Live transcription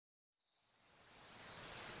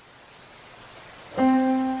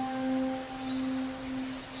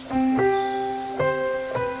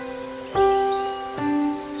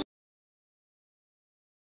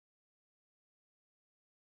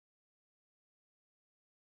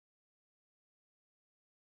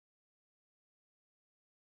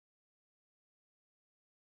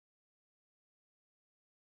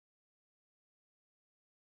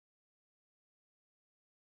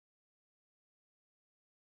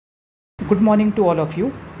Good morning to all of you.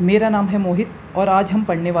 मेरा नाम है मोहित और आज हम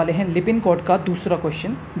पढ़ने वाले हैं लिपिनकॉट का दूसरा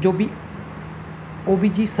क्वेश्चन जो भी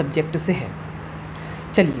ओबीजी सब्जेक्ट से है।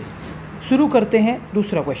 चलिए शुरू करते हैं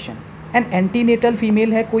दूसरा क्वेश्चन। एन एंटीनेटल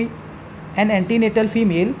फीमेल है कोई, N antenatal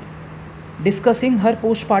female discussing her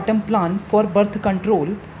postpartum plan for birth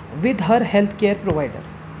control with her health care provider.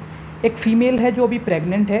 एक फ़ीमेल है जो अभी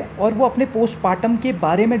प्रेग्नेंट है और वो अपने पोस्टपार्टम के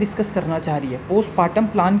बारे में डिस्कस करना चाह रही है, पोस्टपार्टम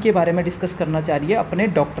प्लान के बारे में डिस्कस करना चाह रही है अपने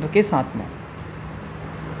डॉक्टर के साथ में।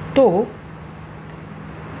 तो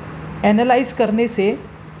एनालाइज करने से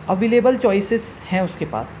अवेलेबल चॉइसेस हैं उसके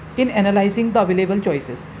पास। इन analysing the available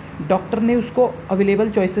choices, doctor ने उसको अवेलेबल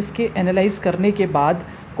चॉइसेस के एनालाइज करने के बाद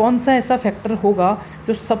कौन सा ऐसा फैक्टर होगा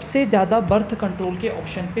जो सबसे ज़्यादा बर्थ कंट्रोल के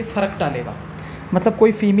ऑप्शन पे फ़र्क डालेगा। मतलब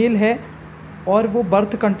कोई फ़ीमेल है और वो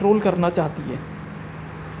बर्थ कंट्रोल करना चाहती है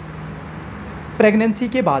प्रेगनेंसी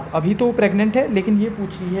के बाद। अभी तो वो प्रेग्नेंट है लेकिन ये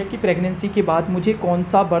पूछ रही है कि प्रेगनेंसी के बाद मुझे कौन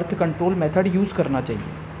सा बर्थ कंट्रोल मेथड यूज़ करना चाहिए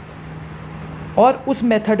और उस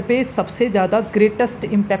मेथड पे सबसे ज़्यादा ग्रेटेस्ट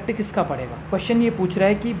इम्पैक्ट किसका पड़ेगा। क्वेश्चन ये पूछ रहा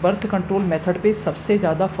है कि बर्थ कंट्रोल मेथड पे सबसे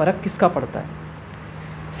ज़्यादा फ़र्क किसका पड़ता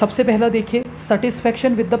है। सबसे पहला देखिए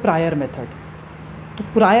satisfaction with the prior method.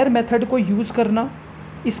 तो प्रायर मेथड को यूज़ करना,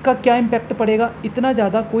 इसका क्या इम्पैक्ट पड़ेगा। इतना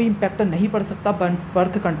ज़्यादा कोई इम्पैक्ट नहीं पड़ सकता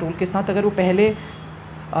बर्थ कंट्रोल के साथ। अगर वो पहले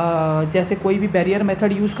जैसे कोई भी बैरियर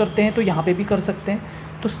मेथड यूज़ करते हैं तो यहाँ पे भी कर सकते हैं।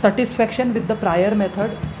 तो satisfaction with the prior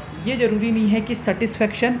method, ये ज़रूरी नहीं है कि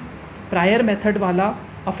सेटिस्फैक्शन प्रायर मेथड वाला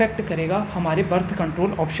अफेक्ट करेगा हमारे बर्थ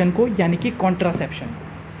कंट्रोल ऑप्शन को, यानी कि contraception.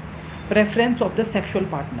 Preference of the sexual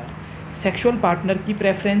partner, sexual partner की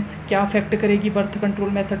प्रेफरेंस क्या अफेक्ट करेगी बर्थ कंट्रोल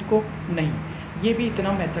मेथड को, नहीं, ये भी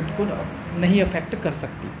इतना मेथड को नहीं अफेक्ट कर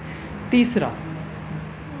सकती। तीसरा,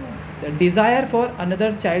 desire for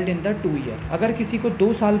another child in the 2 year. अगर किसी को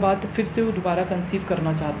 2 साल बाद फिर से वो दोबारा कंसीव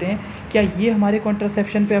करना चाहते हैं, क्या ये हमारे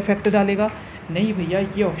कॉन्ट्रासेप्शन पे अफेक्ट डालेगा। नहीं भैया,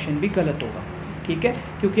 ये ऑप्शन भी गलत होगा। ठीक है,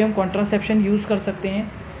 क्योंकि हम कॉन्ट्रासेप्शन यूज़ कर सकते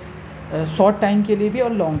हैं शॉर्ट टाइम के लिए भी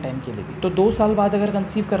और लॉन्ग टाइम के लिए भी। तो 2 साल बाद अगर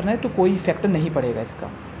कंसीव करना है तो कोई इफेक्ट नहीं पड़ेगा इसका।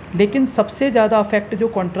 लेकिन सबसे ज़्यादा अफेक्ट जो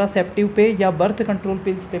कॉन्ट्रासेप्टिव पे या बर्थ कंट्रोल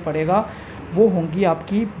पिल्स पे पड़ेगा वो होंगी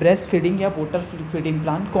आपकी ब्रेस्ट फीडिंग या बोटल फीडिंग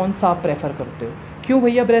प्लान। कौन सा आप प्रेफर करते हो। क्यों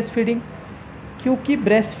भैया ब्रेस्ट फीडिंग, क्योंकि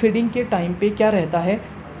ब्रेस्ट फीडिंग के टाइम पे क्या रहता है,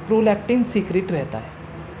 प्रोलैक्टिन सीक्रेट रहता है।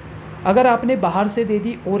 अगर आपने बाहर से दे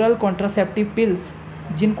दी ओरल कॉन्ट्रासेप्टिव पिल्स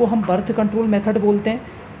जिनको हम बर्थ कंट्रोल मेथड बोलते हैं,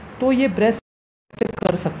 तो ये ब्रेस्ट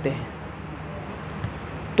कर सकते हैं।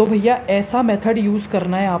 तो भैया ऐसा मेथड यूज़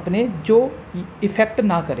करना है आपने जो इफ़ेक्ट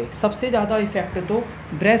ना करे। सबसे ज़्यादा इफ़ेक्ट तो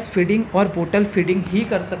ब्रेस्ट फीडिंग और बोटल फीडिंग ही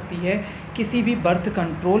कर सकती है किसी भी बर्थ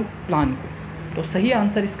कंट्रोल प्लान को। तो सही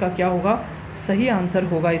आंसर इसका क्या होगा, सही आंसर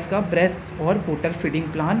होगा इसका ब्रेस्ट और बोटल फीडिंग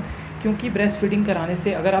प्लान। क्योंकि ब्रेस्ट फीडिंग कराने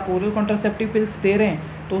से अगर आप ओरल कॉन्ट्रासेप्टिव पिल्स दे रहे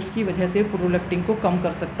हैं तो उसकी वजह से प्रोलैक्टिन को कम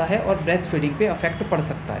कर सकता है और ब्रेस्ट फीडिंग पे अफेक्ट पड़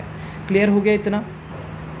सकता है। क्लियर हो गया इतना।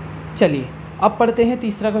 चलिए अब पढ़ते हैं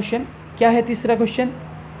तीसरा क्वेश्चन। क्या है तीसरा question.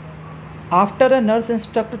 After a nurse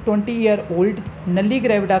instruct 20-year-old नली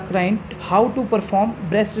gravida client how to perform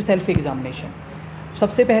breast self examination.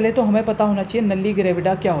 सबसे पहले तो हमें पता होना चाहिए नली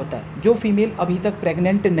ग्रेविडा क्या होता है। जो फीमेल अभी तक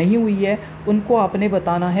प्रेग्नेंट नहीं हुई है उनको आपने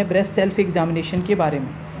बताना है ब्रेस्ट सेल्फ एग्जामिनेशन के बारे में।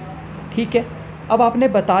 ठीक है, अब आपने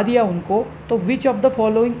बता दिया उनको, तो which of the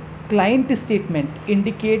following client statement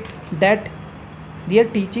indicate that there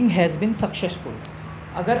teaching has been successful.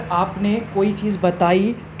 अगर आपने कोई चीज़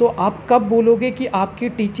बताई तो आप कब बोलोगे कि आपकी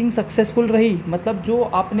टीचिंग सक्सेसफुल रही, मतलब जो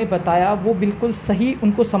आपने बताया वो बिल्कुल सही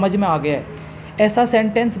उनको समझ में आ गया है। ऐसा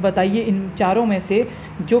सेंटेंस बताइए इन चारों में से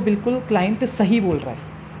जो बिल्कुल क्लाइंट सही बोल रहा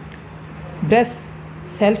है ब्रेस्ट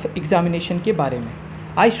सेल्फ एग्जामिनेशन के बारे में।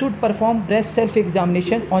 I should perform breast self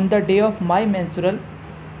examination on the day of my menstrual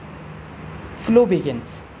flow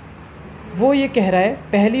begins. वो ये कह रहा है,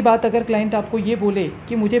 पहली बात अगर क्लाइंट आपको ये बोले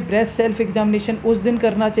कि मुझे ब्रेस्ट सेल्फ एग्जामिनेशन उस दिन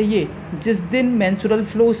करना चाहिए जिस दिन मेंस्ट्रुअल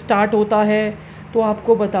फ्लो स्टार्ट होता है, तो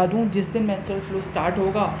आपको बता दूं जिस दिन मेंस्ट्रुअल फ्लो स्टार्ट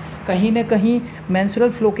होगा कहीं ना कहीं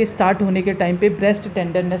मेंस्ट्रुअल फ्लो के स्टार्ट होने के टाइम पे ब्रेस्ट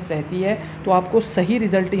टेंडरनेस रहती है, तो आपको सही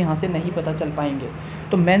रिज़ल्ट यहाँ से नहीं पता चल पाएंगे।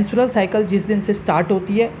 तो मेंस्ट्रुअल साइकिल जिस दिन से स्टार्ट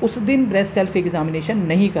होती है उस दिन ब्रेस्ट सेल्फ एग्जामिनेशन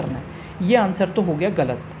नहीं करना है। ये आंसर तो हो गया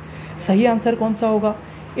गलत। सही आंसर कौन सा होगा।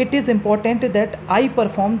 It is important that I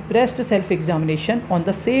perform breast self examination on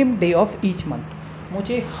the same day of each month.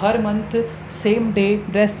 मुझे हर month same day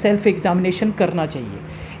breast self examination करना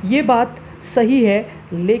चाहिए। ये बात सही है,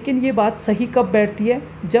 लेकिन ये बात सही कब बैठती है,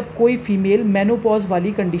 जब कोई फ़ीमेल मेनोपॉज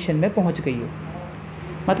वाली कंडीशन में पहुंच गई हो।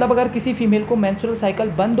 मतलब अगर किसी फ़ीमेल को मेंस्ट्रुअल साइकिल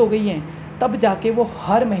बंद हो गई है तब जाके वो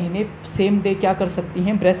हर महीने सेम डे क्या कर सकती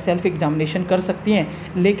हैं, ब्रेस्ट सेल्फ एग्जामिनेशन कर सकती हैं।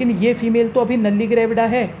 लेकिन ये फ़ीमेल तो अभी नली ग्रेविडा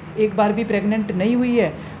है, एक बार भी प्रेग्नेंट नहीं हुई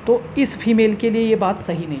है, तो इस फीमेल के लिए ये बात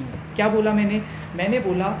सही नहीं है। क्या बोला मैंने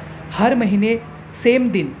बोला हर महीने सेम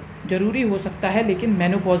दिन ज़रूरी हो सकता है, लेकिन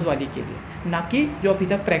मेनोपॉज वाली के लिए, ना कि जो अभी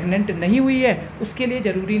तक प्रेग्नेंट नहीं हुई है उसके लिए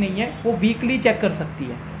ज़रूरी नहीं है। वो वीकली चेक कर सकती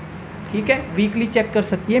है, ठीक है, वीकली चेक कर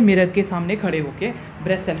सकती है, मिरर के सामने खड़े होकर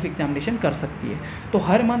ब्रेस्ट सेल्फ एग्जामिनेशन कर सकती है। तो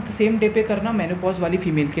हर मंथ सेम डे पे करना मेनोपॉज वाली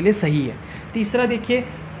फीमेल के लिए सही है। तीसरा देखिए,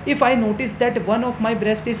 if I notice that one of my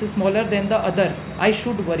breast is smaller than the other I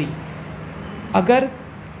should worry. अगर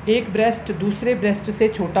एक ब्रेस्ट दूसरे ब्रेस्ट से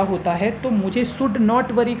छोटा होता है तो मुझे शुड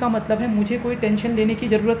नॉट वरी का मतलब है मुझे कोई टेंशन लेने की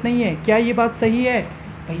ज़रूरत नहीं है। क्या ये बात सही है?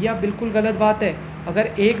 भैया बिल्कुल गलत बात है। अगर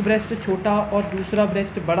एक ब्रेस्ट छोटा और दूसरा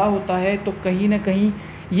ब्रेस्ट बड़ा होता है तो कहीं ना कहीं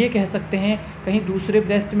ये कह सकते हैं कहीं दूसरे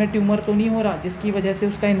ब्रेस्ट में ट्यूमर तो नहीं हो रहा जिसकी वजह से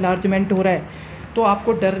उसका इन्लार्जमेंट हो रहा है। तो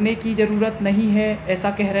आपको डरने की ज़रूरत नहीं है, ऐसा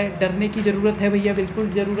कह रहा है। डरने की ज़रूरत है भैया, बिल्कुल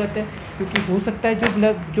ज़रूरत है, क्योंकि हो सकता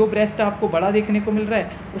है जो ब्रेस्ट आपको बड़ा देखने को मिल रहा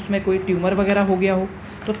है उसमें कोई ट्यूमर वगैरह हो गया हो।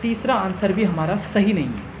 तो तीसरा आंसर भी हमारा सही नहीं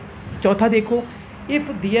है। चौथा देखो,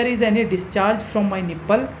 if there is any discharge from my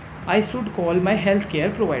nipple I should call my health care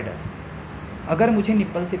provider. अगर मुझे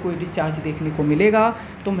निप्पल से कोई डिस्चार्ज देखने को मिलेगा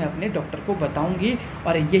तो मैं अपने डॉक्टर को बताऊंगी,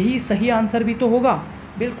 और यही सही आंसर भी तो होगा।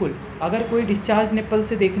 बिल्कुल, अगर कोई डिस्चार्ज निप्पल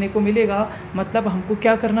से देखने को मिलेगा मतलब हमको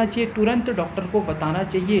क्या करना चाहिए? तुरंत डॉक्टर को बताना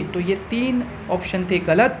चाहिए। तो ये 3 ऑप्शन थे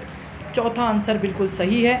गलत। चौथा आंसर बिल्कुल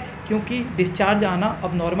सही है, क्योंकि डिस्चार्ज आना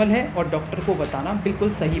अब नॉर्मल है और डॉक्टर को बताना बिल्कुल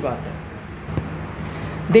सही बात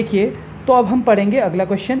है। देखिए, तो अब हम पढ़ेंगे अगला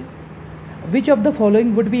question. Which of the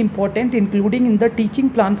following would be important including in the teaching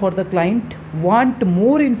plan for the client want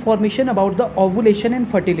more information about the ovulation and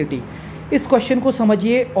fertility? इस क्वेश्चन को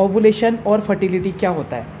समझिए, ओवुलेशन और फर्टिलिटी क्या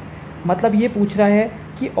होता है। मतलब ये पूछ रहा है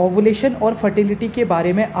कि ओवुलेशन और फर्टिलिटी के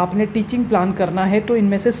बारे में आपने टीचिंग प्लान करना है तो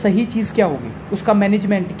इनमें से सही चीज़ क्या होगी, उसका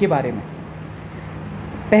मैनेजमेंट के बारे में।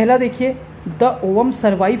 पहला देखिए, the ovum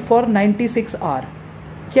survive for 96 our.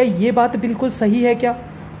 क्या ये बात बिल्कुल सही है क्या?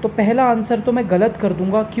 तो पहला आंसर तो मैं गलत कर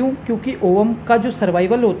दूंगा। क्यों? क्योंकि ओवम का जो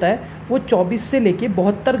सर्वाइवल होता है वो 24 से लेके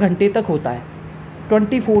 72 घंटे तक होता है।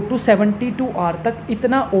 24 to 72 आवर तक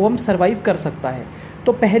इतना ओवम सर्वाइव कर सकता है।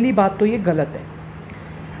 तो पहली बात तो ये गलत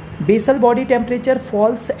है। Basal body temperature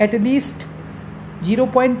false at least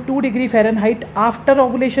 0.2 degree Fahrenheit after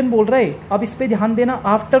ovulation बोल रहे। अब इस पे ध्यान देना,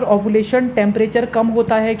 आफ्टर ओवुलेशन टेम्परेचर कम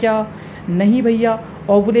होता है क्या? नहीं भैया,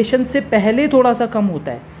 ओवुलेशन से पहले थोड़ा सा कम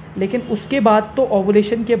होता है, लेकिन उसके बाद तो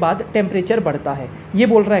ओवुलेशन के बाद टेम्परेचर बढ़ता है। ये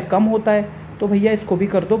बोल रहा है कम होता है, तो भैया इसको भी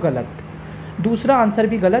कर दो गलत। दूसरा आंसर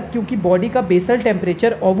भी गलत, क्योंकि बॉडी का बेसल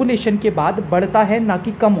टेम्परेचर ओवुलेशन के बाद बढ़ता है, ना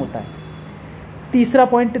कि कम होता है। तीसरा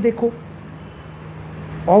पॉइंट देखो,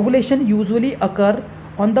 ovulation usually occur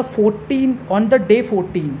on the day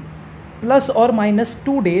 14 plus और minus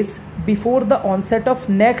 2 days before the onset of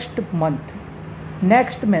next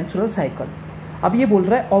menstrual cycle. अब ये बोल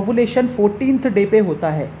रहा है ओवुलेशन 14th डे पे होता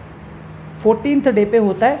है, 14th डे पे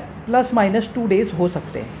होता है, प्लस माइनस 2 days हो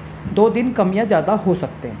सकते हैं, 2 दिन कम या ज़्यादा हो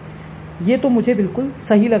सकते हैं। ये तो मुझे बिल्कुल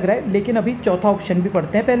सही लग रहा है, लेकिन अभी चौथा ऑप्शन भी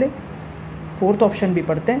पढ़ते हैं, पहले फोर्थ ऑप्शन भी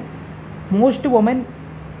पढ़ते हैं। Most women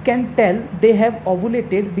can tell they have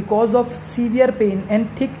ovulated because of severe pain and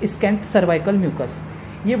thick scent cervical mucus.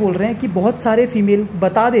 ये बोल रहे हैं कि बहुत सारे फीमेल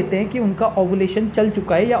बता देते हैं कि उनका ओवुलेशन चल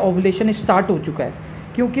चुका है या ओवुलेशन स्टार्ट हो चुका है,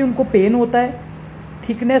 क्योंकि उनको पेन होता है,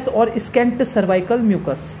 थिकनेस और स्कैंट सर्वाइकल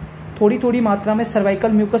म्यूकस, थोड़ी थोड़ी मात्रा में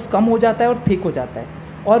सर्वाइकल म्यूकस कम हो जाता है और थिक हो जाता है,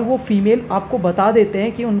 और वो फीमेल आपको बता देते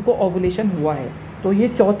हैं कि उनको ओवुलेशन हुआ है। तो ये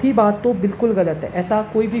चौथी बात तो बिल्कुल गलत है। ऐसा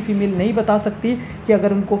कोई भी फीमेल नहीं बता सकती कि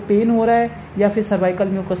अगर उनको पेन हो रहा है या फिर सर्वाइकल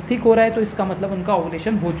म्यूकस थिक हो रहा है तो इसका मतलब उनका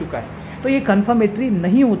ओवुलेशन हो चुका है। तो ये कन्फर्मेटरी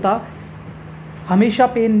नहीं होता, हमेशा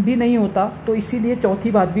पेन भी नहीं होता, तो इसीलिए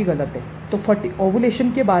चौथी बात भी गलत है। तो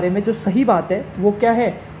ओवुलेशन के बारे में जो सही बात है वो क्या है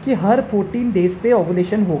कि हर 14 डेज पे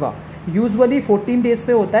ओवुलेशन होगा। यूजुअली 14 डेज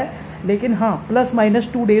पे होता है, लेकिन हाँ प्लस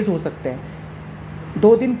माइनस 2 days हो सकते हैं,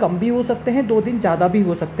 2 दिन कम भी हो सकते हैं, 2 दिन ज़्यादा भी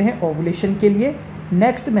हो सकते हैं ओवुलेशन के लिए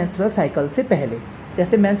नेक्स्ट मेंस्ट्रुअल साइकिल से पहले।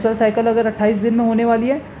 जैसे मेंस्ट्रुअल साइकिल अगर 28 दिन में होने वाली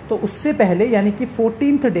है तो उससे पहले यानी कि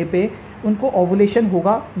 14th डे पे उनको ओवुलेशन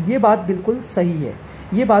होगा। ये बात बिल्कुल सही है,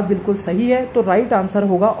 ये बात बिल्कुल सही है। तो राइट आंसर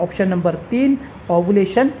होगा ऑप्शन नंबर 3,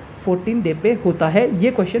 ओवुलेशन 14 डे पे होता है।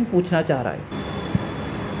 ये क्वेश्चन पूछना चाह रहा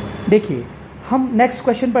है। देखिए, हम नेक्स्ट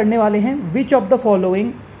क्वेश्चन पढ़ने वाले हैं। Which of the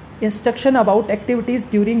following instruction about activities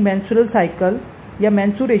during menstrual cycle या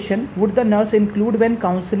menstruation would the nurse include when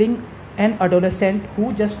counselling N adolescent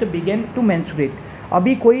who just begin to menstruate.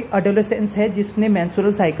 अभी कोई एडोलेसेंस है जिसने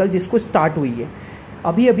मेंस्ट्रुअल साइकिल जिसको स्टार्ट हुई है,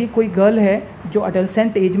 अभी कोई गर्ल है जो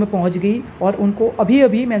एडोलेसेंट एज में पहुंच गई और उनको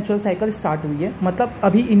अभी मेंस्ट्रुअल साइकिल स्टार्ट हुई है, मतलब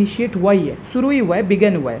अभी इनिशिएट हुआ ही है, शुरू ही हुआ है,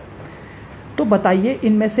 बिगन हुआ है। तो बताइए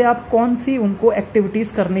इनमें से आप कौन सी उनको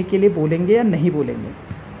एक्टिविटीज़ करने के लिए बोलेंगे या नहीं बोलेंगे।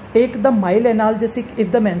 Take the mild analgesic if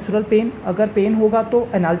the menstrual pain, अगर पेन होगा तो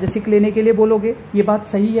एनाल्जेसिक लेने के लिए बोलोगे, ये बात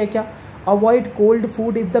सही है क्या? Avoid cold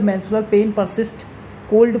food if the menstrual pain persist,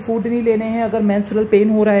 cold food नहीं लेने हैं, अगर मेंस्ट्रुअल पेन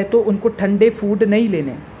हो रहा है तो उनको ठंडे फूड नहीं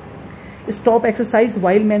लेने। Stop exercise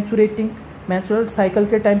while menstruating, menstrual cycle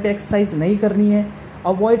के टाइम पे एक्सरसाइज नहीं करनी है।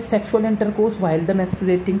 Avoid sexual intercourse while the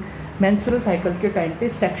menstruating, menstrual cycle के टाइम पे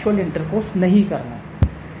सेक्सुअल इंटरकोर्स नहीं करना है।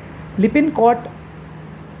 लिपिनकॉट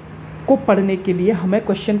को पढ़ने के लिए हमें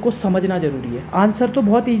क्वेश्चन को समझना जरूरी है। आंसर तो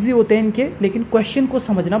बहुत इजी होते हैं इनके, लेकिन क्वेश्चन को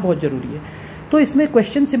समझना बहुत जरूरी है। तो इसमें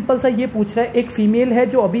क्वेश्चन सिंपल सा ये पूछ रहा है, एक फीमेल है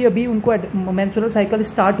जो अभी अभी उनको मेंस्ट्रुअल साइकिल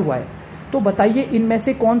स्टार्ट हुआ है, तो बताइए इनमें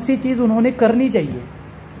से कौन सी चीज़ उन्होंने करनी चाहिए।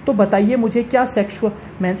 तो बताइए मुझे, क्या सेक्सुअल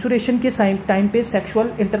मेंस्ट्रुएशन के टाइम पे सेक्सुअल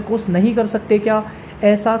इंटरकोर्स नहीं कर सकते क्या?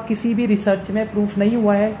 ऐसा किसी भी रिसर्च में प्रूफ नहीं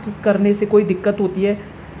हुआ है कि करने से कोई दिक्कत होती है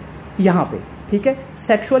यहाँ पे, ठीक है।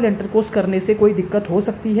 सेक्सुअल इंटरकोर्स करने से कोई दिक्कत हो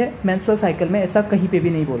सकती है मेंस्ट्रुअल साइकिल में, ऐसा कहीं पे भी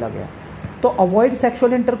नहीं बोला गया। तो अवॉइड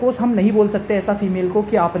सेक्सुअल इंटरकोर्स हम नहीं बोल सकते ऐसा फीमेल को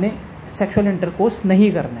कि आपने सेक्सुअल इंटरकोर्स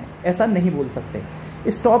नहीं करना है, ऐसा नहीं बोल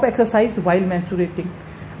सकते। स्टॉप एक्सरसाइज वाइल मेंस्ट्रुएटिंग,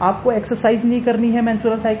 आपको एक्सरसाइज नहीं करनी है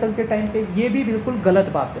मेंस्ट्रुअल साइकिल के टाइम पे, ये भी बिल्कुल गलत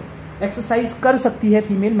बात है। एक्सरसाइज कर सकती है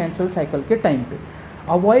फीमेल मेंस्ट्रुअल साइकिल के टाइम पे।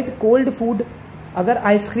 अवॉइड कोल्ड फूड, अगर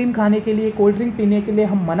आइसक्रीम खाने के लिए, कोल्ड ड्रिंक पीने के लिए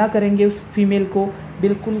हम मना करेंगे उस फीमेल को,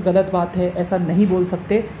 बिल्कुल गलत बात है। ऐसा नहीं बोल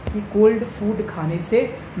सकते कि कोल्ड फूड खाने से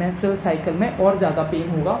मेंस्ट्रुअल साइकिल में और ज़्यादा पेन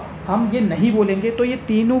होगा, हम ये नहीं बोलेंगे। तो ये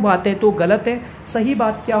तीनों बातें तो गलत है। सही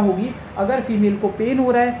बात क्या होगी, अगर फीमेल को पेन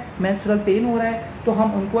हो रहा है, मेंस्ट्रुअल पेन हो रहा है, तो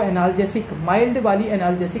हम उनको एनाल्जेसिक, माइल्ड वाली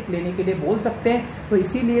एनाल्जेसिक लेने के लिए बोल सकते हैं। तो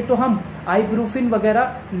इसीलिए तो हम आइब्रूफिन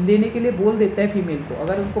वगैरह लेने के लिए बोल देते हैं फीमेल को।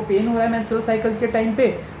 अगर उनको पेन हो रहा है मेंस्ट्रुअल साइकिल के टाइम पे,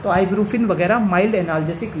 तो आइब्रूफिन वगैरह माइल्ड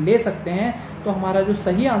एनाल्जेसिक ले सकते हैं। तो हमारा जो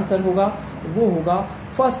सही आंसर होगा वो होगा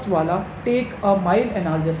फर्स्ट वाला, take a mild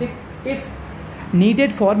analgesic if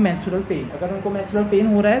needed for menstrual pain. अगर उनको मेंस्ट्रुअल पेन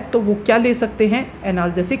हो रहा है तो वो क्या ले सकते हैं,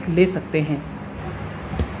 एनाल्जेसिक ले सकते हैं।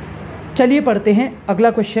 चलिए पढ़ते हैं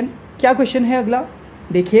अगला क्वेश्चन। क्या क्वेश्चन है अगला,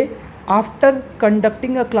 देखिए। After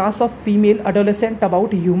conducting a class of female adolescent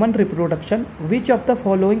about human reproduction, which of the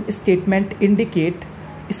following statement indicate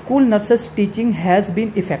school nurses teaching has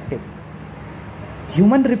been effective.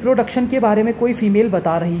 Human reproduction के बारे में कोई फीमेल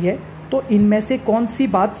बता रही है, तो इनमें से कौन सी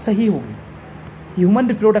बात सही होगी। ह्यूमन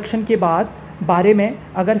रिप्रोडक्शन के बारे में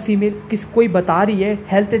अगर फीमेल कोई बता रही है,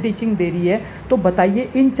 हेल्थ टीचिंग दे रही है, तो बताइए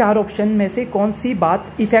इन चार ऑप्शन में से कौन सी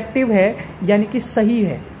बात इफेक्टिव है, यानी कि सही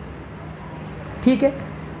है। ठीक है,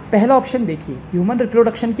 पहला ऑप्शन देखिए, ह्यूमन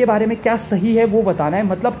रिप्रोडक्शन के बारे में क्या सही है वो बताना है।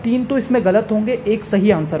 मतलब 3 तो इसमें गलत होंगे, एक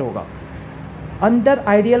सही आंसर होगा। Under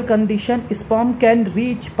ideal condition sperm can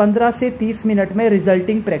reach 15 से 30 मिनट में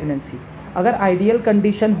रिजल्टिंग प्रेगनेंसी। अगर आइडियल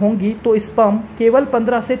कंडीशन होंगी तो स्पर्म केवल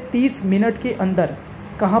 15 से 30 मिनट के अंदर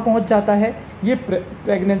कहाँ पहुँच जाता है, ये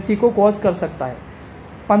प्रेगनेंसी को कॉज कर सकता है।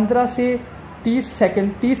 15 से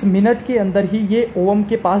 30 मिनट के अंदर ही ये ओवम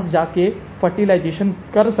के पास जाके फर्टिलाइजेशन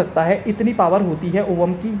कर सकता है, इतनी पावर होती है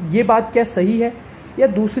ओवम की। ये बात क्या सही है? या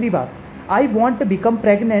दूसरी बात, I want to become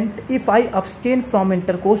pregnant if I abstain from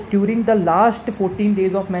intercourse during the last 14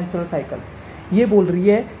 days of menstrual cycle. ये बोल रही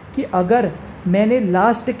है कि अगर मैंने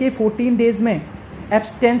लास्ट के 14 डेज में,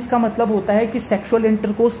 एब्सटेंस का मतलब होता है कि सेक्सुअल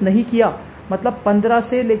इंटरकोर्स नहीं किया, मतलब 15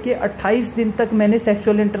 से लेके 28 दिन तक मैंने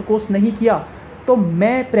सेक्सुअल इंटरकोर्स नहीं किया, तो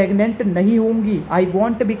मैं प्रेग्नेंट नहीं होंगी। I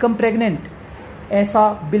want to become pregnant, ऐसा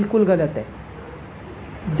बिल्कुल गलत है।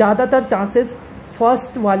 ज़्यादातर चांसेस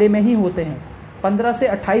फर्स्ट वाले में ही होते हैं, 15 से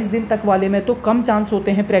 28 दिन तक वाले में तो कम चांस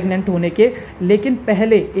होते हैं प्रेग्नेंट होने के, लेकिन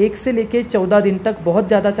पहले 1 से लेके 14 दिन तक बहुत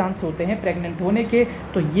ज़्यादा चांस होते हैं प्रेग्नेंट होने के।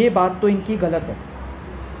 तो ये बात तो इनकी गलत है।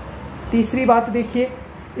 तीसरी बात देखिए,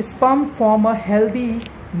 sperm form a healthy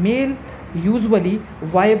mail usually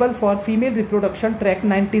viable for female reproduction track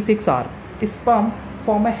 96 our. Sperm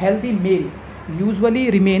form a healthy mail usually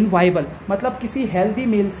remain viable, मतलब किसी हेल्दी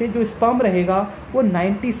मेल से जो स्पर्म रहेगा वो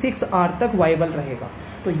 96 आवर तक वायबल रहेगा।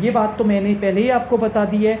 तो ये बात तो मैंने पहले ही आपको बता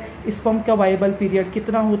दी है। स्पर्म का वायबल पीरियड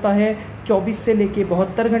कितना होता है, 24 से लेके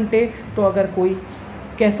 72 घंटे। तो अगर कोई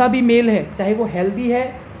कैसा भी मेल है, चाहे वो हेल्दी है,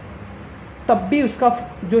 तब भी उसका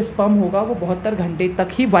जो स्पर्म होगा वो 72 घंटे तक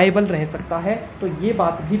ही वायबल रह सकता है। तो ये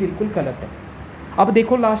बात भी बिल्कुल गलत है। अब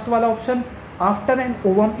देखो लास्ट वाला option, after an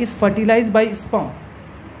ovum is fertilise by sperm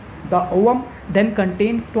the ovum then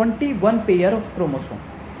contain 21 pair of chromosome.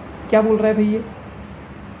 क्या बोल रहा है भैया?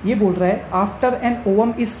 ये बोल रहा है after an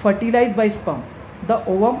ovum is fertilise by sperm the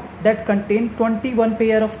ovum that contain 21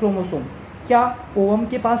 pair of chromosome. क्या ओवम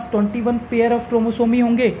के पास 21 पेयर ऑफ क्रोमोसोम ही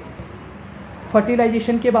होंगे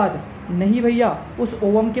फर्टिलाइजेशन के बाद? नहीं भैया, उस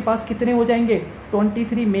ओवम के पास कितने हो जाएंगे,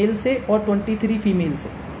 23 मेल से और 23 फीमेल से।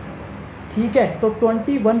 ठीक है, तो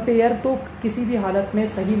 21 पेयर तो किसी भी हालत में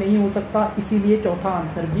सही नहीं हो सकता, इसीलिए चौथा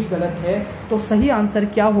आंसर भी गलत है। तो सही आंसर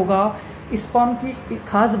क्या होगा स्पर्म की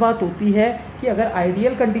खास बात होती है कि अगर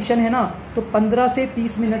आइडियल कंडीशन है ना तो 15 से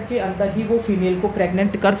 30 मिनट के अंदर ही वो फीमेल को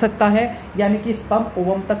प्रेग्नेंट कर सकता है, यानी कि स्पर्म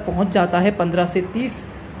ओवम तक पहुंच जाता है 15 से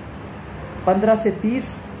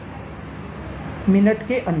 30 मिनट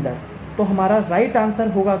के अंदर। तो हमारा राइट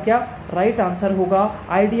आंसर होगा क्या? राइट आंसर होगा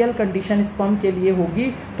आइडियल कंडीशन स्पर्म के लिए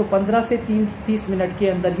होगी तो 15 से 30 मिनट के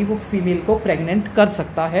अंदर ही वो फीमेल को प्रेग्नेंट कर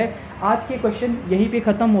सकता है। आज के क्वेश्चन यहीं पे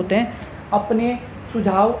ख़त्म होते हैं। अपने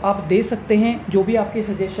सुझाव आप दे सकते हैं, जो भी आपके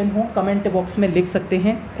सजेशन हो कमेंट बॉक्स में लिख सकते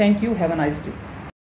हैं। Thank you, have a nice day.